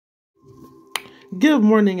Good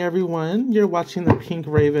morning, everyone. You're watching the Pink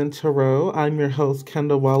Raven Tarot. I'm your host,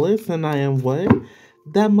 Kendall Wallace, and I am what?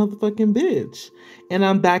 That motherfucking bitch. And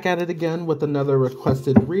I'm back at it again with another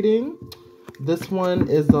requested reading. This one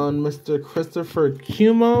is on Mr. Christopher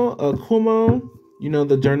Cuomo, you know,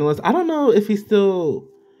 the journalist. I don't know if he's still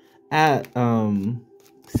at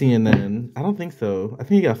CNN. I don't think so. I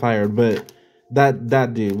think he got fired, but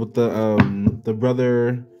that dude with the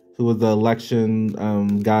brother who was the election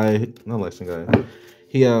guy, not election guy.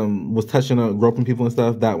 He was touching up, groping people and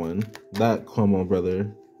stuff. That one, that Cuomo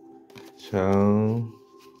brother. Ciao.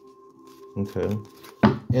 Okay.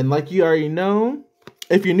 And like you already know,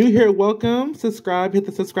 if you're new here, welcome. Subscribe. Hit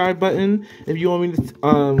the subscribe button. If you want me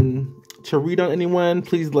to read on anyone,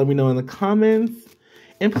 please let me know in the comments.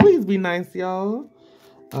 And please be nice, y'all.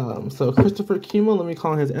 So Christopher Cuomo, let me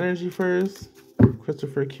call his energy first.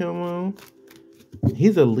 Christopher Cuomo.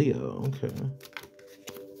 He's a Leo. Okay.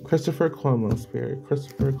 Christopher Cuomo, Spirit.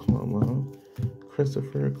 Christopher Cuomo.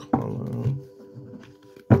 Christopher Cuomo.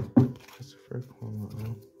 Christopher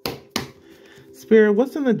Cuomo. Spirit,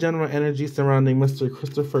 what's in the general energy surrounding Mr.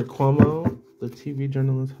 Christopher Cuomo, the TV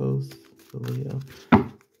journalist host, the Leo?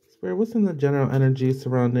 Spirit, what's in the general energy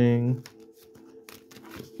surrounding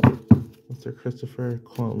Mr. Christopher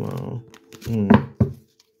Cuomo?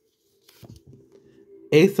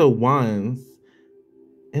 Ace of Wands.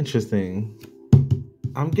 Interesting.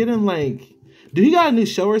 I'm getting like, do he got a new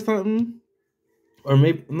show or something? Or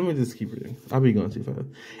maybe, let me just keep reading. I'll be going too fast.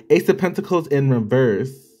 Ace of Pentacles in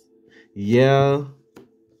reverse. Yeah.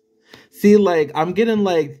 See, like, I'm getting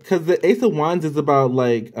like, because the Ace of Wands is about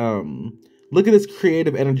like, look at this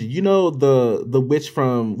creative energy. You know the witch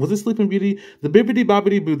from, was it Sleeping Beauty? The Bibbidi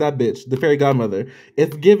Bobbidi Boo, that bitch, the fairy godmother.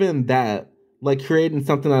 It's given that, like creating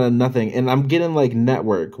something out of nothing. And I'm getting like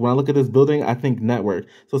network. When I look at this building, I think network.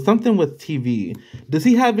 So something with TV. Does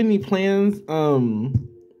he have any plans,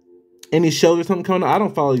 any shows or something coming out? I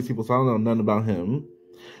don't follow these people, so I don't know nothing about him.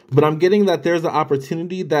 But I'm getting that there's an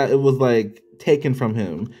opportunity that it was like taken from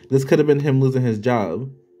him. This could have been him losing his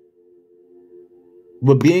job.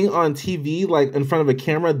 But being on TV, like in front of a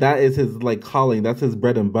camera, that is his like calling. That's his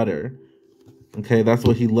bread and butter. Okay, that's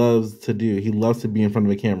what he loves to do. He loves to be in front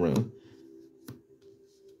of a camera.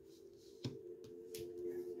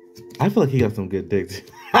 I feel like he got some good dicks.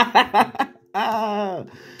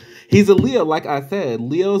 He's a Leo, like I said.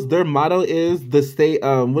 Leos, their motto is the state.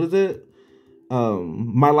 What is it?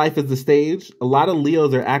 My life is the stage. A lot of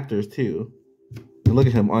Leos are actors too. And look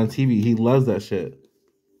at him on TV. He loves that shit.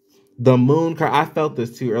 The moon card. I felt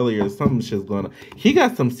this too earlier. Some shit's going on. He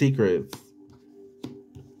got some secrets.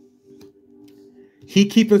 He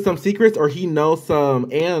keeping some secrets, or he knows some,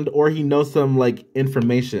 or he knows some like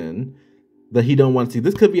information that he don't want to see.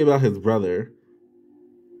 This could be about his brother.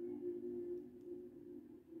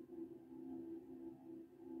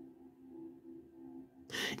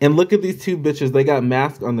 And look at these two bitches. They got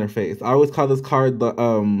masks on their face. I always call this card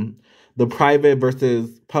the private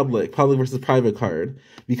versus public versus private card.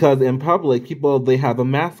 Because in public, people, they have a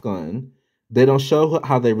mask on. They don't show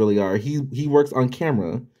how they really are. He works on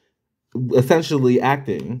camera, essentially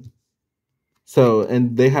acting. So,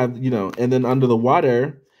 and they have, you know, and then under the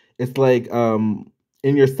water, it's like in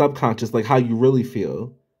your subconscious, like how you really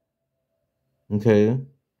feel. Okay?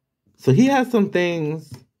 So he has some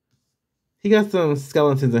things. He got some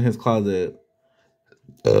skeletons in his closet.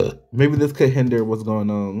 Maybe this could hinder what's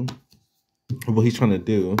going on. What he's trying to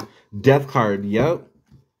do. Death card. Yep.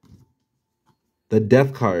 The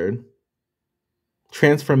death card.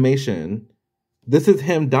 Transformation. This is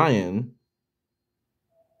him dying.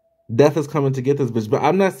 Death is coming to get this bitch. But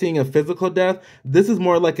I'm not seeing a physical death. This is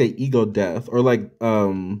more like an ego death. Or like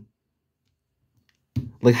how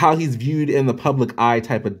he's viewed in the public eye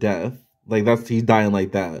type of death. Like he's dying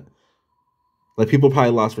like that. Like people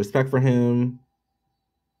probably lost respect for him.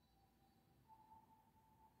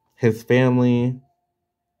 His family.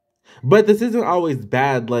 But this isn't always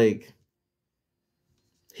bad. Like,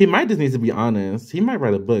 he might just need to be honest. He might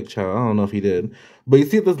write a book, child. I don't know if he did. But you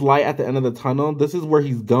see this light at the end of the tunnel? This is where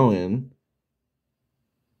he's going.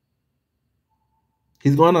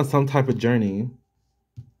 He's going on some type of journey.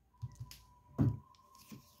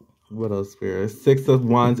 What else, Spirit? Six of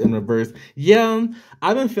Wands in reverse. Yeah,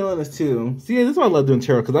 I've been feeling this too. See, this is why I love doing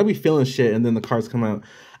tarot, because I be feeling shit and then the cards come out.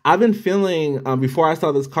 I've been feeling, before I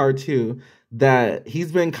saw this card too, that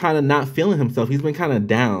he's been kind of not feeling himself. He's been kind of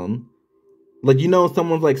down. Like, you know,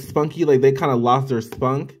 someone's like spunky, like they kind of lost their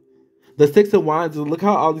spunk. The Six of Wands, look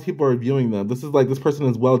how all these people are viewing them. This is like, this person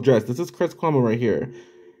is well dressed. This is Chris Cuomo right here.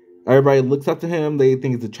 Everybody looks up to him. They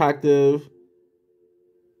think he's attractive.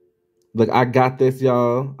 Like, I got this,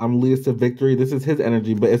 y'all. I'm leading to victory. This is his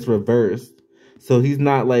energy, but it's reversed. So he's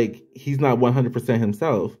not 100%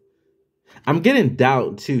 himself. I'm getting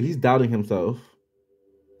doubt too. He's doubting himself.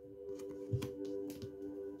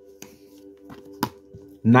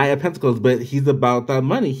 Knight of Pentacles, but he's about that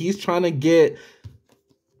money. He's trying to get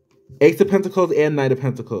Ace of Pentacles and Knight of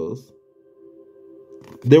Pentacles.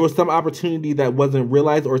 There was some opportunity that wasn't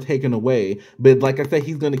realized or taken away. But like I said,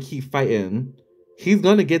 he's going to keep fighting. He's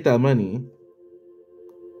going to get that money.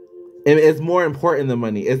 And it's more important than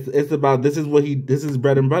money. It's about, this is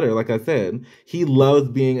bread and butter, like I said. He loves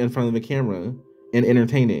being in front of the camera and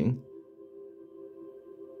entertaining.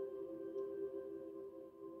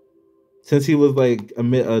 Since he was like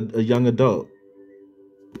a young adult.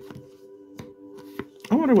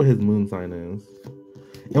 I wonder what his moon sign is.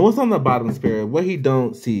 And what's on the bottom, Spirit? What he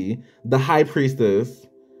don't see. The High Priestess.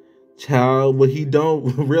 Child, what he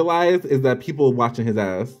don't realize is that people watching his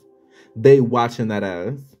ass. They watching that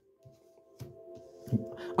ass.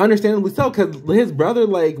 Understandably so, because his brother,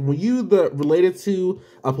 like, when you related to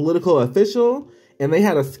a political official and they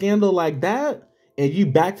had a scandal like that and you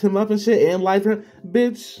backed him up and shit and lied for him,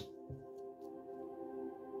 bitch.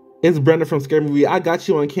 It's Brenda from Scary Movie. I got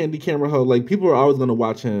you on Candy Camera Hoe. Like, people are always going to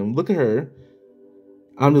watch him. Look at her.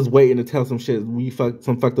 I'm just waiting to tell some shit.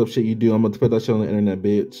 Some fucked up shit you do. I'm going to put that shit on the internet,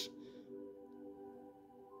 bitch.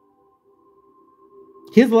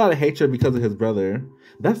 He has a lot of hatred because of his brother.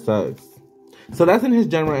 That sucks. So that's in his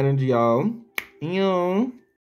general energy, y'all.